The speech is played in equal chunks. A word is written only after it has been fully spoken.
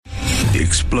The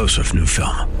explosive new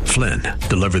film, Flynn,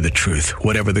 deliver the truth,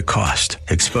 whatever the cost,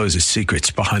 exposes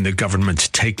secrets behind the government's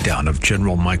takedown of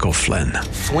General Michael Flynn.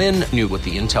 Flynn knew what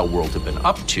the intel world had been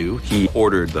up to. He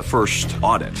ordered the first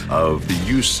audit of the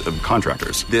use of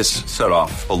contractors. This set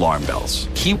off alarm bells.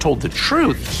 He told the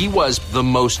truth. He was the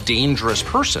most dangerous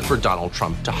person for Donald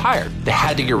Trump to hire. They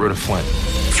had to get rid of Flynn.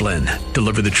 Flynn,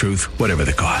 deliver the truth, whatever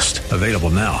the cost. Available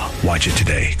now. Watch it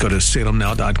today. Go to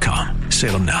salemnow.com.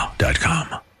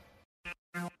 salemnow.com.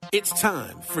 It's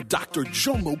time for Dr.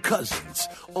 Jomo Cousins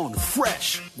on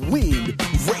Fresh Wind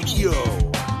Radio.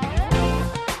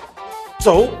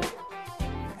 So,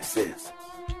 it says,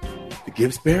 to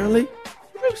give sparingly,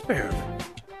 give sparingly.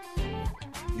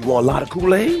 You want a lot of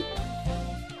Kool-Aid?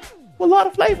 Put a lot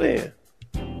of flavor in.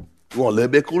 You want a little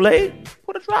bit of Kool-Aid?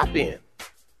 Put a drop in.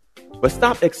 But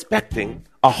stop expecting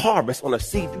a harvest on a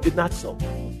seed you did not sow.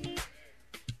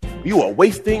 You are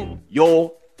wasting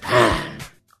your time.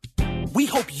 We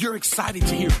hope you're excited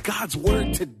to hear God's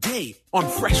word today on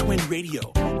Fresh Wind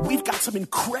Radio. We've got some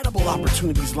incredible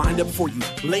opportunities lined up for you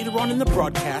later on in the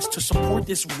broadcast to support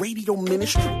this radio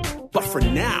ministry. But for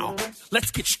now, let's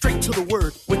get straight to the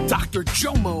word with Dr.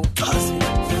 Jomo Cousins.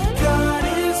 God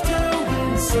is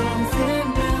doing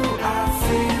something new. I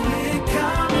feel it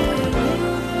coming.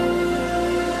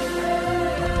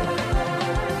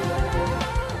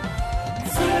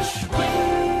 Fresh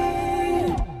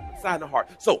Wind. Inside the heart.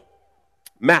 So,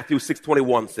 Matthew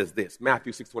 6:21 says this.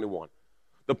 Matthew 6:21.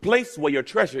 The place where your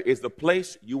treasure is the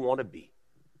place you want to be.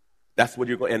 That's where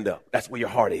you're going to end up. That's where your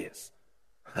heart is.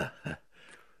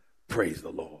 Praise the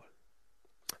Lord.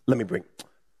 Let me bring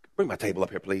my table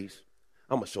up here, please.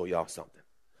 I'm going to show y'all something.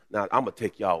 Now, I'm going to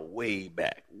take y'all way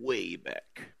back, way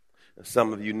back. And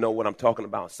some of you know what I'm talking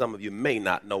about. Some of you may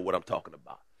not know what I'm talking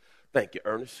about. Thank you,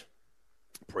 Ernest.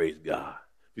 Praise God.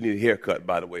 If you need a haircut,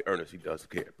 by the way, Ernest, he does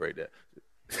care. Praise that.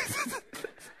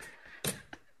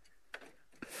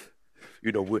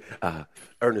 You know,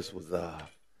 Ernest was,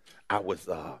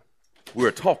 we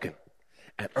were talking,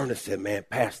 and Ernest said, man,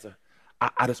 Pastor,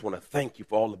 I just want to thank you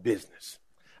for all the business.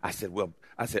 I said,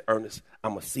 Ernest,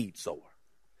 I'm a seed sower.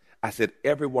 I said,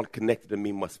 everyone connected to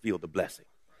me must feel the blessing.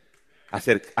 I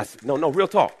said, no, real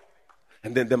talk.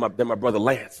 And then my brother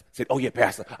Lance said, oh, yeah,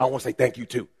 Pastor, I want to say thank you,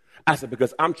 too. I said,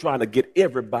 because I'm trying to get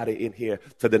everybody in here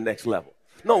to the next level.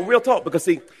 No, real talk, because,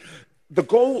 see, the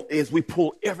goal is we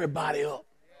pull everybody up.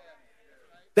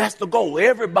 That's the goal.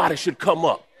 Everybody should come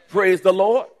up. Praise the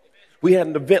Lord. We had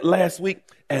an event last week,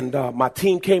 and my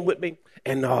team came with me,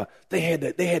 and they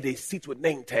had these seats with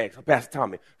name tags for Pastor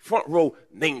Tommy. Front row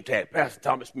name tag, Pastor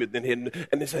Thomas Smith. And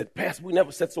they said, Pastor, we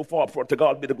never sat so far up front. To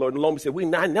God be the glory. And the Lord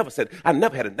said, I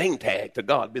never had a name tag. To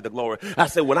God be the glory. I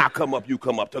said, when I come up, you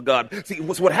come up. To God. See,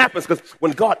 what happens, because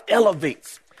when God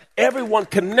elevates, everyone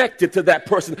connected to that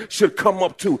person should come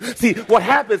up too. See, what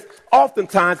happens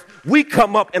oftentimes, we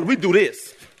come up and we do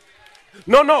this.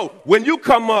 No. When you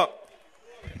come up,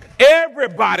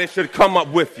 everybody should come up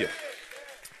with you.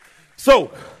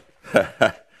 So,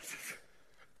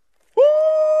 woo,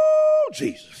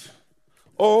 Jesus.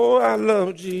 Oh, I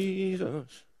love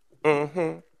Jesus.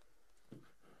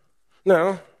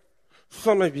 Now,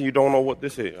 some of you don't know what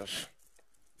this is.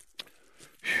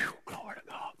 Whew, glory to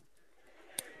God.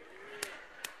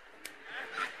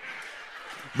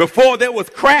 Before there was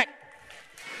crack,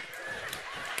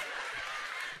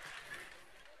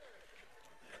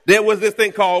 there was this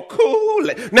thing called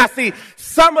Kool-Aid. Now, see,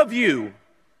 some of you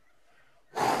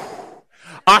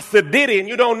are sedity and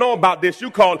you don't know about this. There's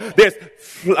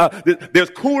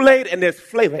Kool-Aid and there's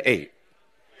Flavor Aid.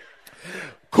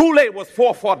 Kool-Aid was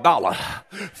 $4 for $1.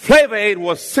 Flavor Aid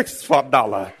was $6 for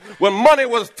 $1. When money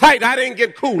was tight, I didn't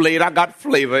get Kool-Aid. I got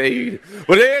Flavor Aid.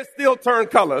 But they still turn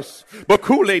colors. But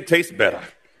Kool-Aid tastes better.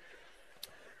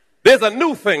 There's a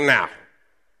new thing now.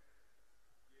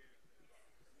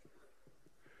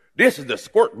 This is the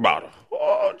squirt bottle.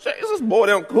 Oh, Jesus, boy,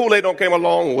 them Kool-Aid don't came a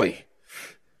long way.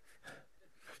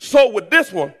 So with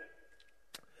this one,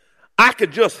 I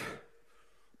could just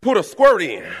put a squirt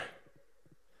in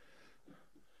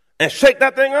and shake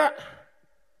that thing up.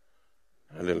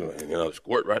 A little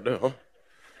squirt right there, huh?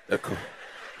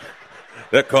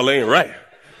 That color ain't right.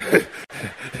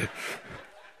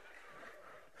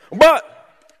 But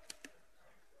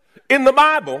in the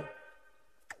Bible,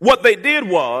 what they did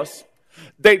was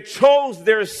they chose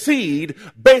their seed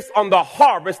based on the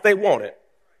harvest they wanted.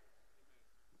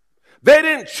 They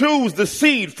didn't choose the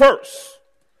seed first.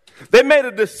 They made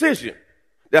a decision.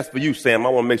 That's for you, Sam. I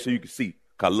want to make sure you can see.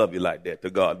 I love you like that. To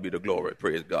God be the glory.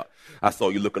 Praise God. I saw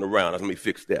you looking around. Let me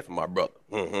fix that for my brother.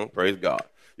 Praise God.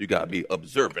 You got to be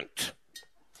observant.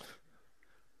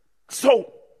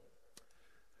 So,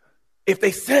 If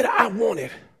they said I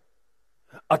wanted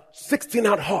a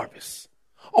 16-ounce harvest,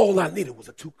 all I needed was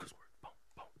a 2 worth.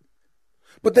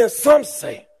 But then some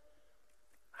say,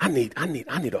 I need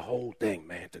a whole thing,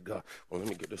 man, to God. Well, let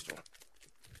me get this one.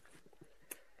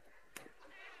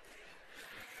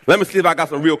 Let me see if I got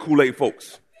some real Kool-Aid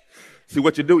folks. See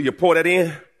what you do? You pour that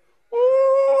in.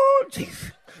 Oh,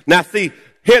 jeez. Now see,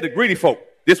 here the greedy folk.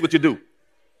 This is what you do.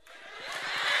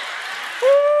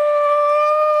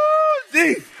 Oh,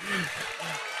 jeez.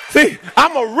 See,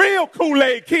 I'm a real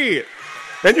Kool-Aid kid.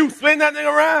 And you spin that thing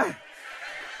around.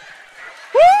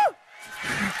 Woo!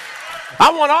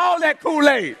 I want all that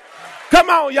Kool-Aid. Come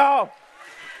on, y'all.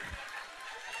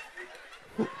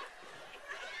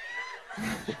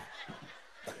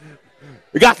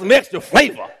 We got some extra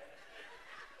flavor.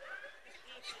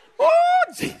 Oh,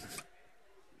 Jesus.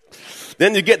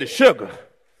 Then you get the sugar.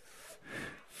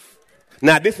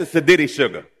 Now, this is Sedity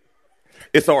sugar.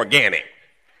 It's organic.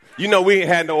 You know, we ain't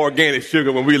had no organic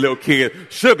sugar when we were little kids.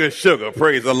 Sugar is sugar.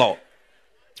 Praise the Lord.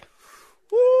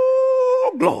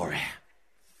 Ooh, glory.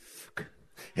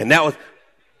 And that was...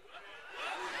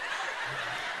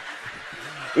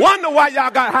 Wonder why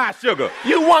y'all got high sugar.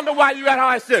 You wonder why you got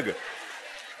high sugar.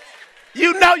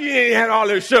 You know you ain't had all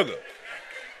this sugar.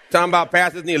 Talking about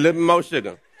pastors need a little bit more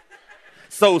sugar.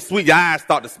 So sweet, your eyes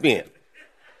start to spin.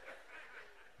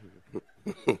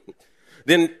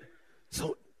 Then,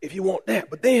 so if you want that,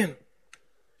 but then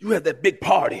you have that big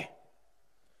party.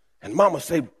 And mama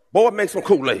say, boy, make some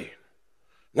Kool-Aid.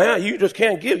 Now you just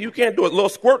can't do it. A little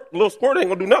squirt ain't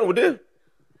gonna do nothing with this.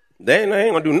 They ain't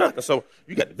gonna do nothing. So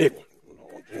you got the big one.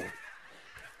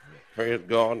 Praise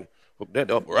God. Hook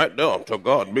that up right there. To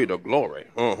God be the glory.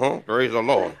 Praise the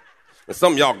Lord. And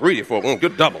some of y'all greedy for it.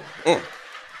 Get double.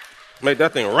 Make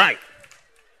that thing right.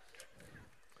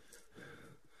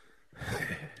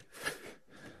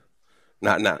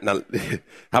 Now,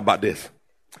 how about this?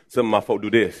 Some of my folk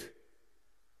do this.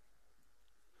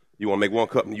 You want to make one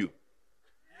cup and you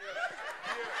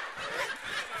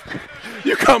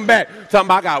come back. Talking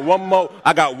about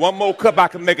I got one more cup I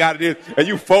can make out of this, and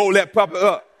you fold that puppy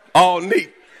up all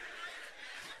neat.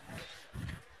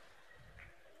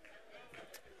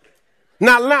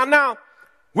 Now,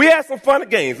 we had some fun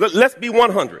games. Let's be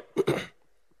 100.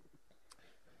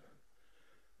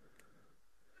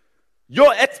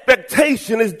 Your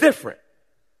expectation is different.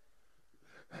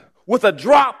 With a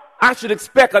drop, I should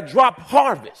expect a drop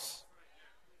harvest.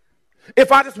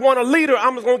 If I just want a liter,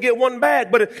 I'm just going to get one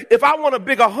bag. But if I want a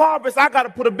bigger harvest, I got to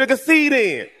put a bigger seed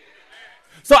in.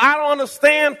 So I don't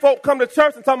understand folk come to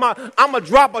church and talking about, I'm going to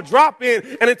drop a drop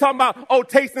in, and they talking about, oh,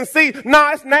 taste and see.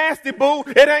 Nah, it's nasty, boo.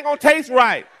 It ain't going to taste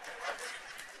right.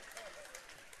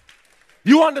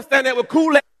 You understand that with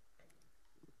Kool-Aid?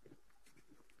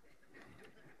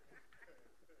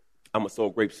 I'm going to sow a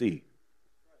grape seed.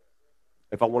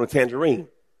 If I want a tangerine,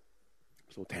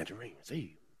 sow tangerine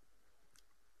seed.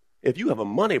 If you have a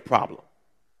money problem,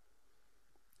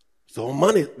 sow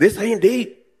money. This ain't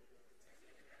deep.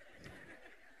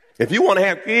 If you want to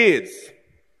have kids,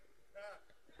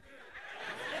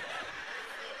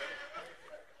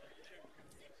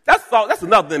 that's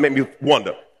another thing that made me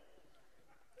wonder.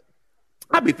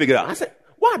 I be figuring out, I said,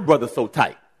 why brothers so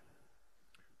tight?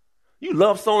 You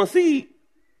love sowing seed.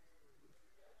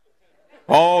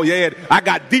 Oh, yeah, I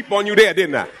got deep on you there,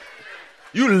 didn't I?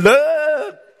 You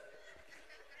love.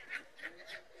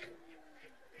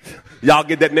 Y'all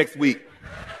get that next week.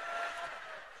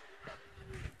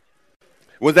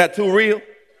 Was that too real?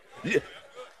 Yeah.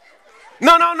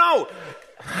 No.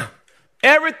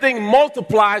 Everything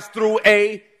multiplies through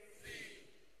a.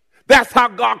 That's how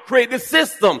God created the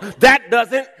system. That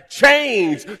doesn't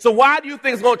change. So why do you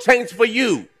think it's going to change for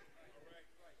you?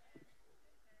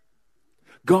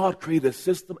 God created a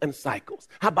system and cycles.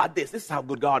 How about this? This is how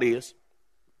good God is.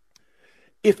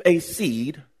 If a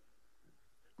seed,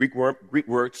 Greek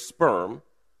word sperm,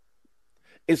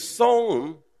 is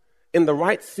sown in the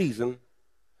right season,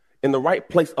 in the right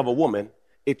place of a woman,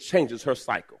 it changes her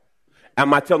cycle.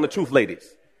 Am I telling the truth, ladies?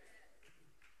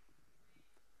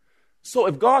 So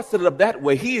if God set it up that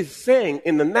way, he is saying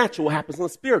in the natural what happens in the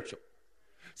spiritual.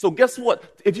 So guess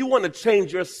what? If you want to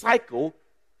change your cycle,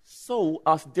 sow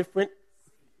us different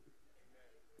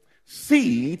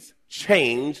seeds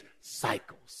change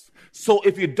cycles. So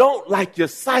if you don't like your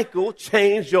cycle,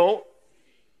 change your.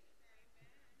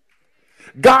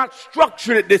 God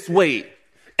structured it this way.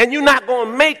 And you're not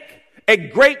going to make a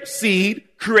grape seed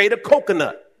create a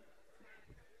coconut.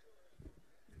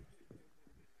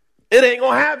 It ain't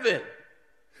going to happen.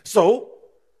 So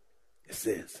it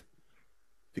says,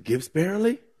 if you give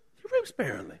sparingly, you reap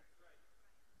sparingly.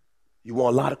 You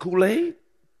want a lot of Kool-Aid?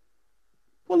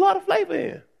 Put a lot of flavor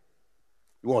in.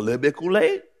 You want a little bit of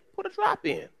Kool-Aid? Put a drop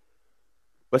in.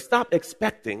 But stop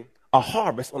expecting a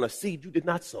harvest on a seed you did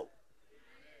not sow.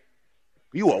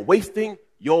 You are wasting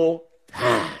your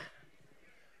time.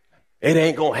 It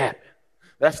ain't going to happen.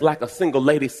 That's like a single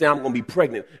lady saying, I'm going to be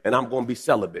pregnant and I'm going to be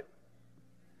celibate.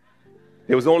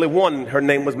 There was only one, her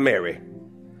name was Mary.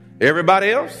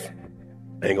 Everybody else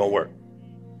ain't going to work.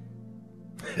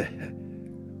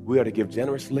 We are to give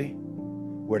generously,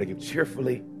 we're to give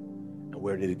cheerfully, and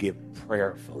we're to give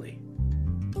prayerfully.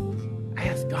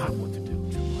 Ask God what to do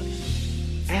with your money.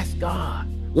 Ask God.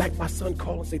 Like my son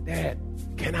called and said, Dad,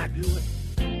 can I do it?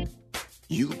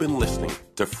 You've been listening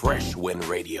to Fresh Wind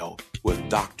Radio with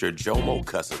Dr. Jomo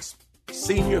Cousins,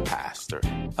 Senior Pastor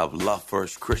of Love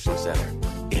First Christian Center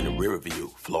in Riverview,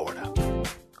 Florida.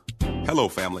 Hello,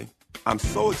 family. I'm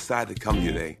so excited to come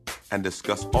here today and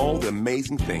discuss all the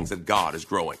amazing things that God is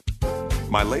growing.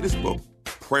 My latest book,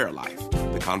 Prayer Life,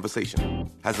 The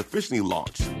Conversation, has officially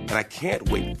launched, and I can't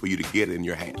wait for you to get it in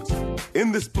your hands.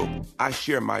 In this book, I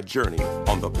share my journey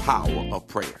on the power of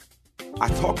prayer. I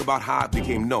talk about how I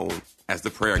became known as the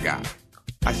prayer guy.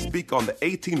 I speak on the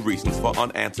 18 reasons for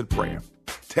unanswered prayer,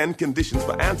 10 conditions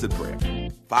for answered prayer,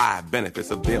 5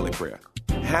 benefits of daily prayer,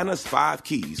 Hannah's 5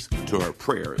 keys to her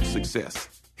prayer success,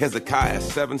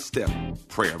 Hezekiah's 7-step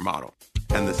prayer model,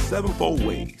 and the 7-fold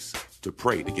ways to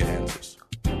pray to get answers.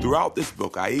 Throughout this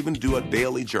book, I even do a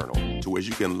daily journal to where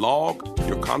you can log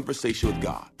your conversation with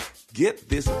God. Get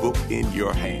this book in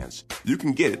your hands. You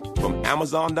can get it from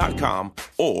Amazon.com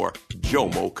or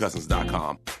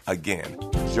JomoCousins.com. Again,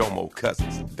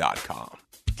 JomoCousins.com.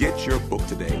 Get your book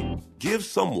today. Give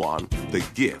someone the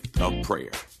gift of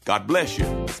prayer. God bless you.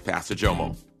 It's Pastor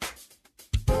Jomo.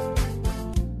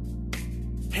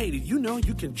 Hey, did you know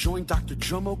you can join Dr.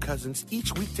 Jomo Cousins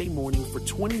each weekday morning for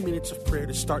 20 minutes of prayer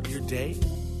to start your day?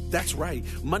 That's right.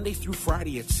 Monday through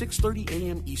Friday at 6:30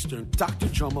 a.m. Eastern, Dr.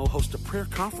 Jomo hosts a prayer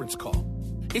conference call.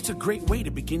 It's a great way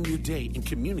to begin your day in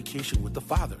communication with the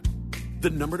Father. The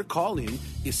number to call in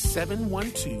is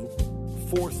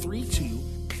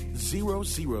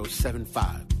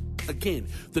 712-432-0075. Again,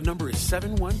 the number is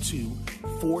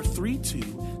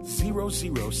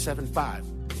 712-432-0075.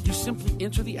 You simply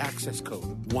enter the access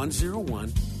code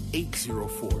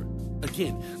 101804.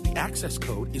 Again, the access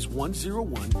code is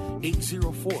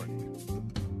 101804.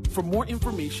 For more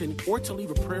information or to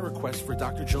leave a prayer request for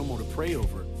Dr. Jomo to pray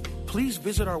over, please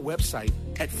visit our website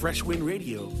at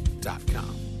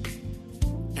freshwindradio.com.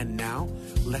 And now,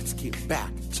 let's get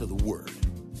back to the Word.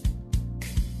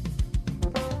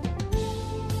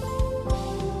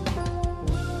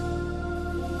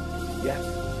 Yes,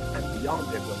 and beyond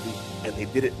their belief. And they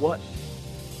did it what?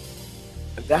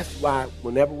 And that's why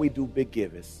whenever we do big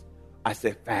givers, I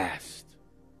say fast.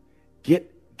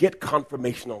 Get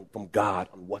confirmation from God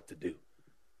on what to do.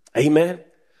 Amen?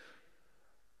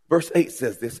 Verse 8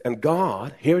 says this, and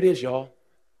God, here it is, y'all,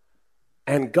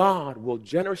 and God will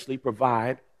generously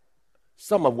provide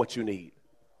some of what you need.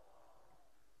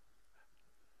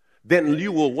 Then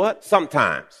you will what?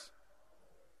 Sometimes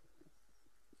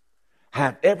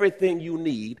have everything you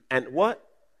need and what?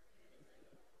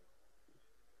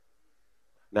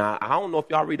 Now, I don't know if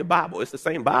y'all read the Bible. It's the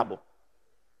same Bible.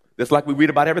 Just like we read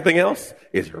about everything else,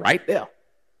 it's right there.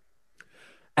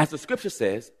 As the scripture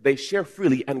says, they share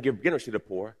freely and give generously to the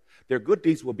poor. Their good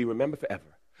deeds will be remembered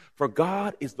forever. For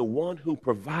God is the one who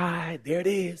provides, there it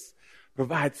is,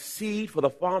 provides seed for the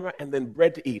farmer and then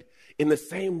bread to eat. In the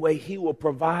same way, he will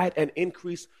provide and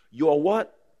increase your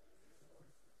what?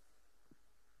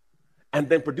 And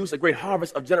then produce a great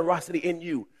harvest of generosity in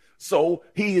you. So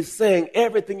he is saying,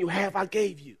 everything you have, I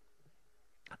gave you.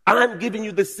 I'm giving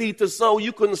you the seed to sow.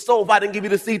 You couldn't sow if I didn't give you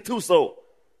the seed to sow.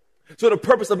 So the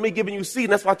purpose of me giving you seed,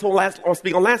 and that's why I told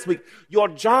speak on last week, your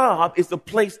job is the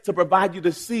place to provide you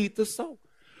the seed to sow.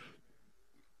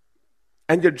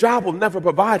 And your job will never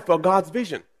provide for God's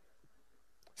vision.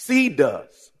 Seed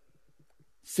does.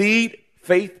 Seed,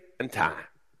 faith, and time.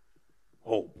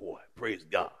 Oh boy, praise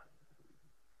God.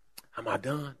 Am I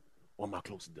done or am I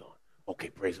close to done? Okay,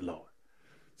 praise the Lord.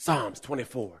 Psalms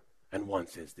 24:1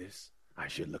 says this. I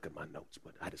should look at my notes,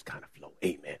 but I just kind of flow.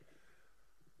 Amen.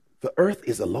 The earth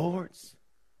is the Lord's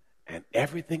and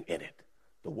everything in it.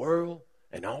 The world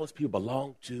and all its people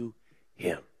belong to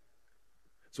him.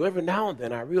 So every now and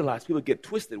then I realize people get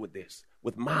twisted with this,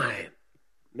 with mine.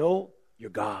 No, you're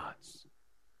God's.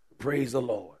 Praise the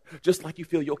Lord. Just like you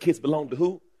feel your kids belong to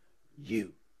who?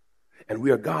 You. And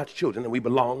we are God's children and we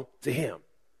belong to him.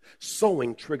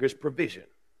 Sowing triggers provision.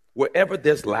 Wherever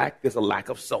there's lack, there's a lack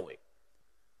of sowing.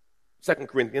 2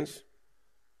 Corinthians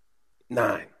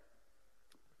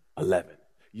 9:11.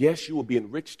 Yes, you will be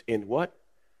enriched in what?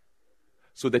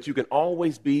 So that you can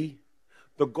always be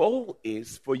The goal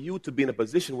is for you to be in a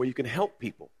position where you can help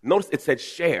people. Notice it said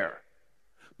share.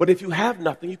 But if you have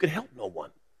nothing, you can help no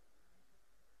one.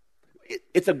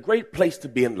 It's a great place to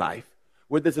be in life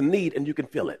where there's a need and you can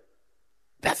fill it.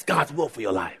 That's God's will for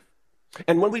your life.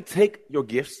 And when we take your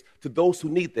gifts to those who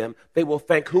need them, they will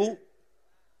thank who?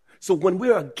 So when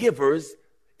we are givers,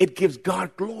 it gives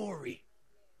God glory.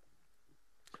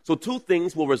 So two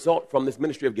things will result from this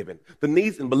ministry of giving. The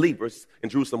needs in believers in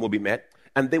Jerusalem will be met,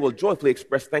 and they will joyfully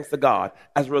express thanks to God.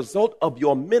 As a result of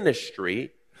your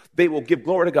ministry, they will give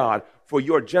glory to God for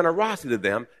your generosity to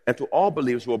them, and to all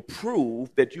believers will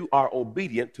prove that you are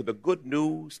obedient to the good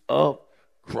news of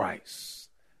Christ.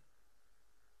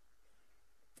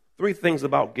 Three things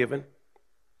about giving.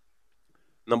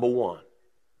 Number one,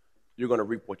 you're going to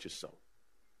reap what you sow.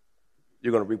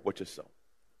 You're going to reap what you sow.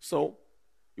 So,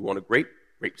 you want a grape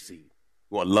seed.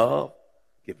 You want love?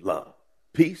 Give love.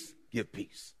 Peace? Give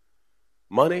peace.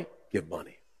 Money? Give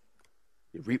money.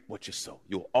 You reap what you sow.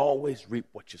 You'll always reap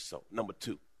what you sow. Number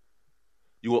two,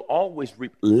 you will always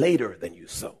reap later than you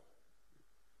sow.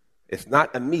 It's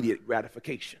not immediate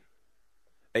gratification.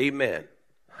 Amen.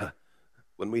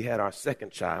 When we had our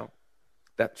second child,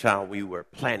 that child we were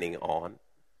planning on,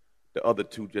 the other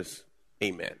two just,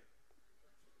 amen.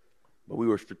 But we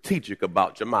were strategic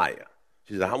about Jemiah.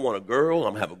 She said, I want a girl.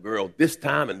 I'm going to have a girl this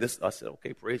time and this. I said,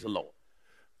 okay, praise the Lord.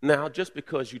 Now, just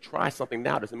because you try something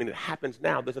now doesn't mean it happens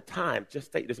now. There's a time.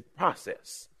 There's a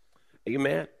process.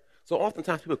 Amen. So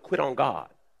oftentimes people quit on God.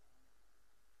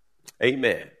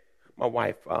 Amen. My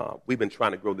wife, we've been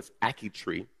trying to grow this ackee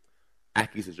tree.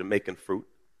 Ackee is a Jamaican fruit.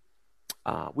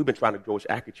 We've been trying to grow this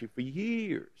ackee tree for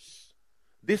years.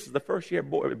 This is the first year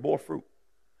it bore fruit.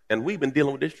 And we've been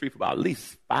dealing with this tree for about at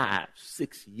least 5-6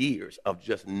 years of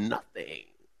just nothing.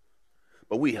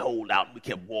 But we hold out and we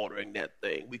kept watering that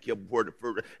thing. We kept watering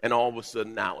further, and all of a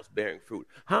sudden now it's bearing fruit.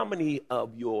 How many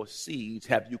of your seeds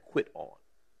have you quit on?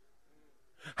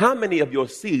 How many of your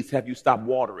seeds have you stopped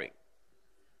watering?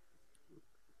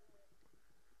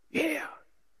 Yeah.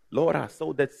 Lord, I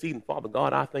sowed that seed, and Father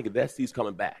God, I think that seed's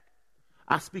coming back.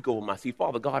 I speak over my seed.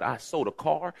 Father God, I sowed a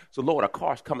car, so Lord, a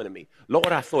car's coming to me. Lord,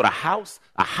 I sowed a house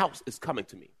is coming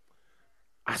to me.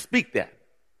 I speak that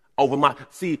over my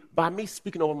seed. By me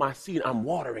speaking over my seed, I'm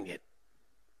watering it.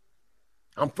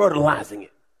 I'm fertilizing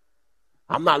it.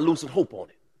 I'm not losing hope on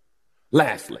it.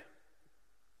 Lastly,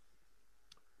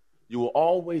 you will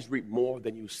always reap more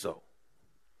than you sow.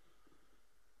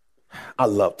 I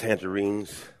love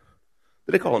tangerines.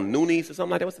 Do they call them noonies or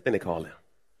something like that? What's the thing they call them?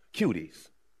 Cuties.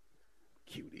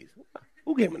 Cuties.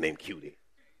 Who gave him a name Cutie?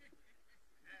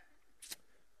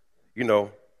 You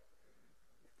know,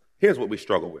 here's what we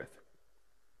struggle with.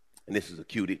 And this is a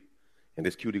cutie. And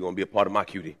this cutie going to be a part of my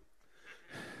cutie.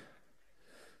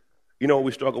 You know what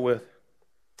we struggle with?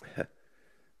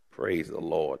 Praise the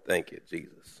Lord. Thank you,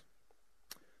 Jesus.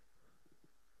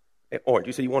 Hey, Orange,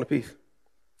 you say you want a piece?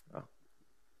 Oh.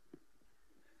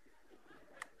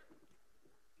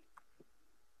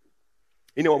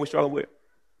 You know what we struggle with?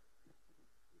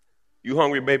 You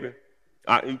hungry, baby?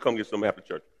 You come get some after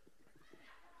church.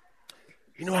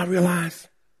 You know what I realized?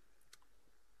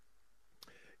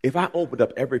 If I opened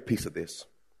up every piece of this,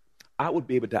 I would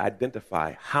be able to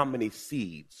identify how many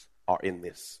seeds are in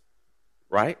this,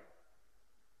 right?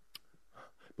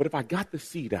 But if I got the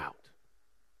seed out,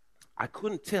 I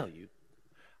couldn't tell you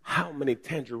how many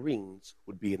tangerines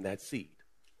would be in that seed.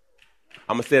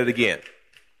 I'm going to say it again.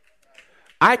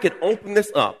 I could open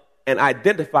this up and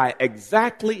identify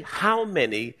exactly how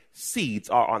many seeds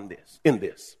are in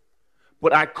this.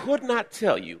 But I could not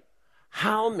tell you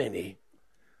how many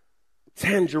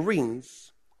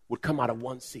tangerines would come out of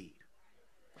one seed.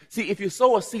 See, if you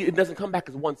sow a seed, it doesn't come back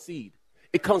as one seed.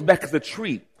 It comes back as a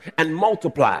tree and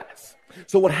multiplies.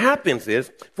 So what happens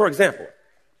is, for example,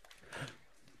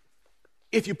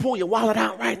 if you pull your wallet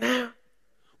out right now,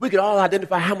 we can all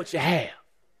identify how much you have.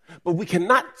 But we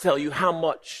cannot tell you how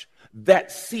much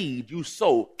that seed you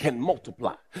sow can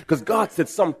multiply. Because God said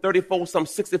some 30-fold, some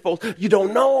 60-fold. You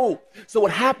don't know. So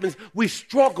what happens, we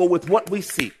struggle with what we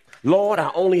see. Lord,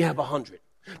 I only have 100.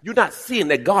 You're not seeing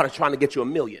that God is trying to get you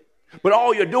 1,000,000. But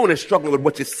all you're doing is struggling with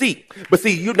what you see. But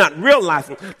see, you're not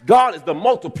realizing God is the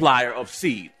multiplier of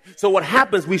seed. So what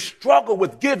happens, we struggle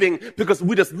with giving because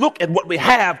we just look at what we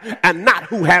have and not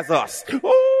who has us.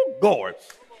 Oh, God.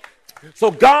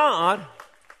 So God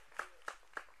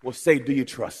will say, do you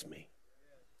trust me?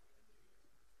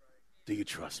 Do you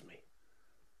trust me?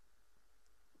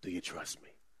 Do you trust me?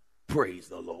 Praise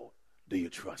the Lord. Do you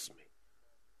trust me?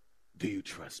 Do you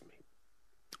trust me?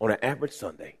 On an average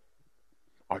Sunday,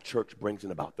 our church brings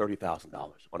in about $30,000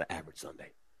 on an average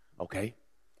Sunday, okay?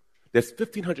 There's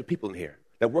 1,500 people in here.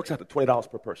 that works out to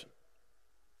 $20 per person.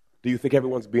 Do you think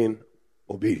everyone's being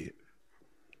obedient?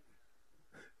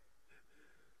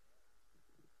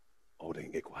 Oh, they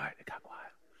didn't get quiet. They got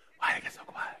quiet. Why they get so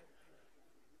quiet?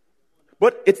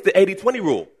 But it's the 80-20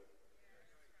 rule.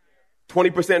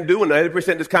 20% do and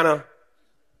 80% just kind of.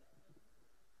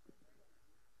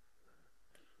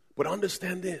 But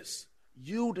understand this.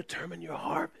 You determine your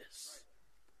harvest.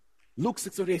 Luke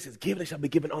 6:38 says, give and it shall be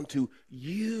given unto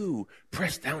you.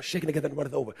 Pressed down, shaken together, and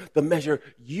runneth over. The measure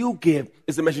you give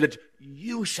is the measure that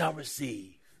you shall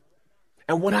receive.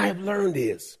 And what I have learned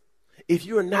is, if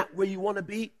you're not where you want to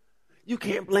be, you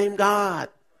can't blame God.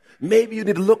 Maybe you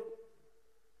need to look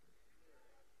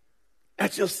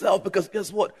at yourself, because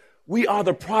guess what? We are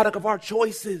the product of our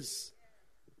choices.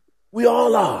 We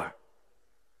all are.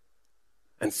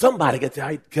 And somebody gets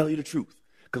to tell you the truth.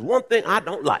 Because one thing I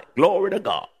don't like, glory to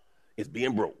God, is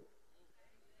being broke.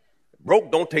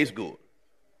 Broke don't taste good.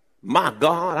 My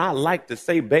God, I like to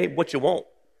say, babe, what you want.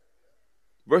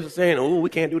 Versus saying, oh, we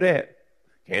can't do that.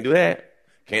 Can't do that.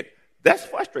 Can't. That's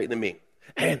frustrating to me.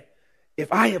 And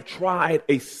if I have tried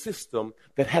a system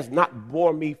that has not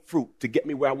borne me fruit to get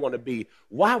me where I want to be,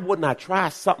 why wouldn't I try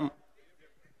something?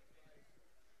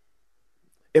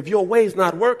 If your way's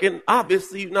not working,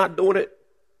 obviously you're not doing it.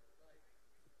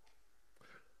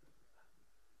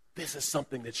 This is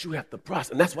something that you have to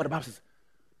process. And that's why the Bible says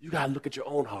you got to look at your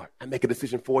own heart and make a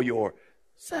decision for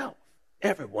yourself.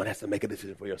 Everyone has to make a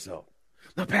decision for yourself.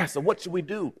 Now, Pastor, what should we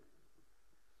do?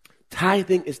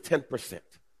 Tithing is 10%.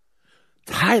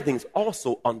 Tithing's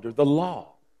also under the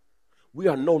law. We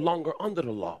are no longer under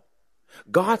the law.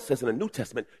 God says in the New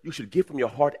Testament, you should give from your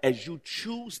heart as you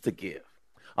choose to give.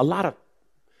 A lot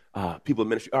of people in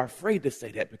ministry are afraid to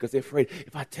say that because they're afraid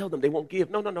if I tell them they won't give.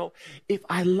 No. If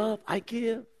I love, I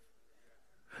give.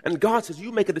 And God says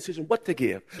you make a decision what to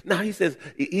give. Now he says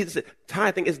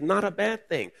tithing is not a bad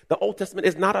thing. The Old Testament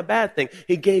is not a bad thing.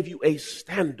 He gave you a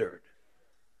standard.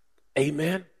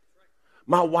 Amen.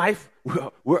 My wife,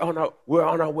 we're on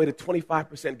our way to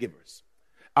 25% givers.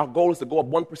 Our goal is to go up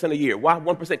 1% a year. Why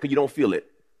 1%? Because you don't feel it.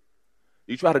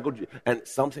 You try to go, and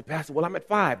some say, Pastor, well, I'm at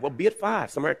 5. Well, be at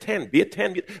 5. Some are at 10. Be at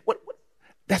 10. What?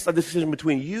 That's a decision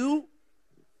between you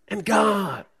and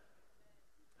God.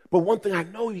 But one thing I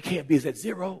know you can't be is at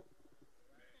 0.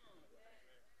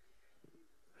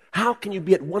 How can you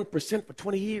be at 1% for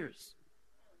 20 years?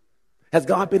 Has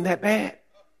God been that bad?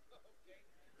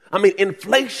 I mean,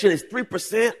 inflation is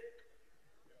 3%.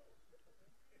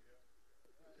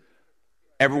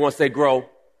 Everyone say grow.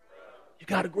 You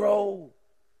got to grow.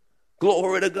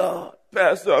 Glory to God.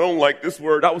 Pastor, I don't like this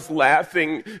word. I was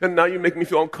laughing, and now you make me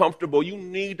feel uncomfortable. You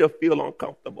need to feel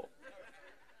uncomfortable.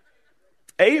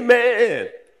 Amen.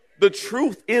 The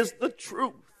truth is the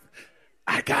truth.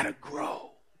 I got to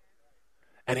grow.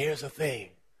 And here's the thing.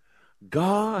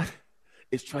 God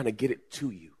is trying to get it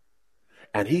to you.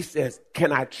 And he says,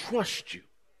 can I trust you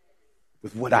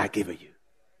with what I give you?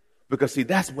 Because, see,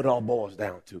 that's what it all boils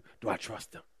down to. Do I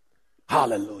trust him?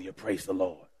 Hallelujah. Praise the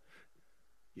Lord.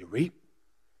 You reap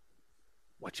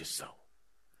what you sow.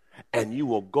 And you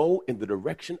will go in the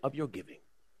direction of your giving.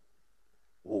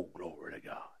 Oh, glory to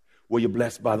God. Were you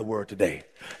blessed by the word today?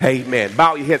 Amen.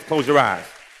 Bow your heads, close your eyes.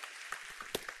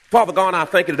 Father God, I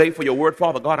thank you today for your word.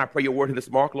 Father God, I pray your word to this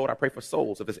mark. Lord, I pray for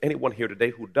souls. If there's anyone here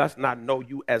today who does not know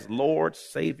you as Lord,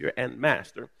 Savior, and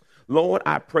Master, Lord,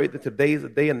 I pray that today is the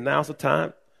day and now's the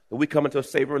time that we come into a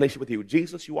saving relationship with you.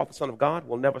 Jesus, you are the Son of God.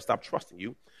 We'll never stop trusting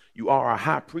you. You are our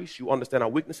high priest. You understand our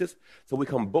weaknesses. So we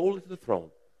come boldly to the throne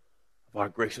of our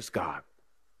gracious God.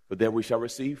 For there we shall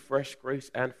receive fresh grace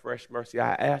and fresh mercy.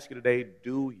 I ask you today,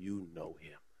 do you know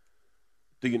him?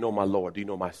 Do you know my Lord? Do you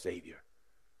know my Savior?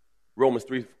 Romans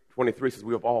 3:23 says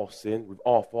we have all sinned. We've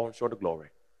all fallen short of glory.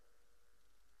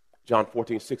 John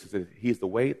 14:6 says he is the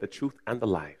way, the truth, and the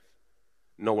life.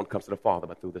 No one comes to the Father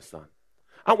but through the Son.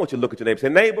 I want you to look at your neighbor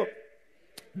and say, neighbor,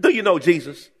 do you know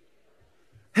Jesus?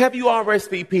 Have you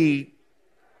RSVP'd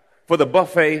for the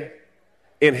buffet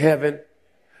in heaven?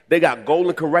 They got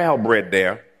golden corral bread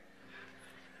there.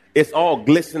 It's all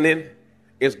glistening.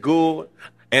 It's good.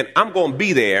 And I'm going to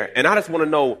be there. And I just want to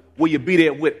know, will you be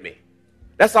there with me?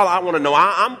 That's all I want to know.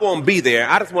 I'm going to be there.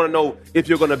 I just want to know if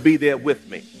you're going to be there with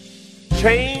me.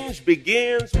 Change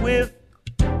begins with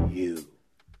you.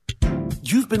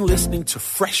 You've been listening to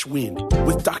Fresh Wind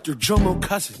with Dr. Jomo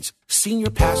Cousins, Senior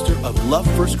Pastor of Love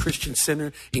First Christian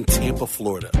Center in Tampa,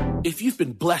 Florida. If you've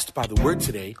been blessed by the word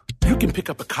today, you can pick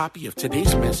up a copy of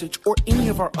today's message or any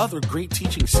of our other great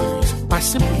teaching series by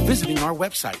simply visiting our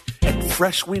website at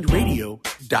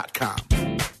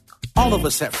freshwindradio.com. All of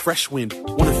us at Fresh Wind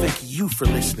want to thank you for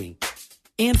listening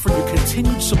and for your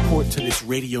continued support to this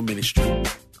radio ministry.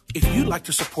 If you'd like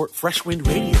to support Fresh Wind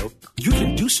Radio, you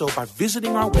can do so by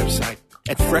visiting our website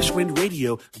at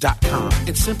freshwindradio.com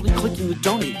and simply clicking the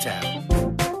Donate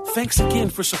tab. Thanks again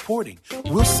for supporting.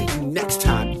 We'll see you next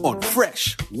time on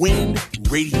Fresh Wind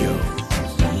Radio.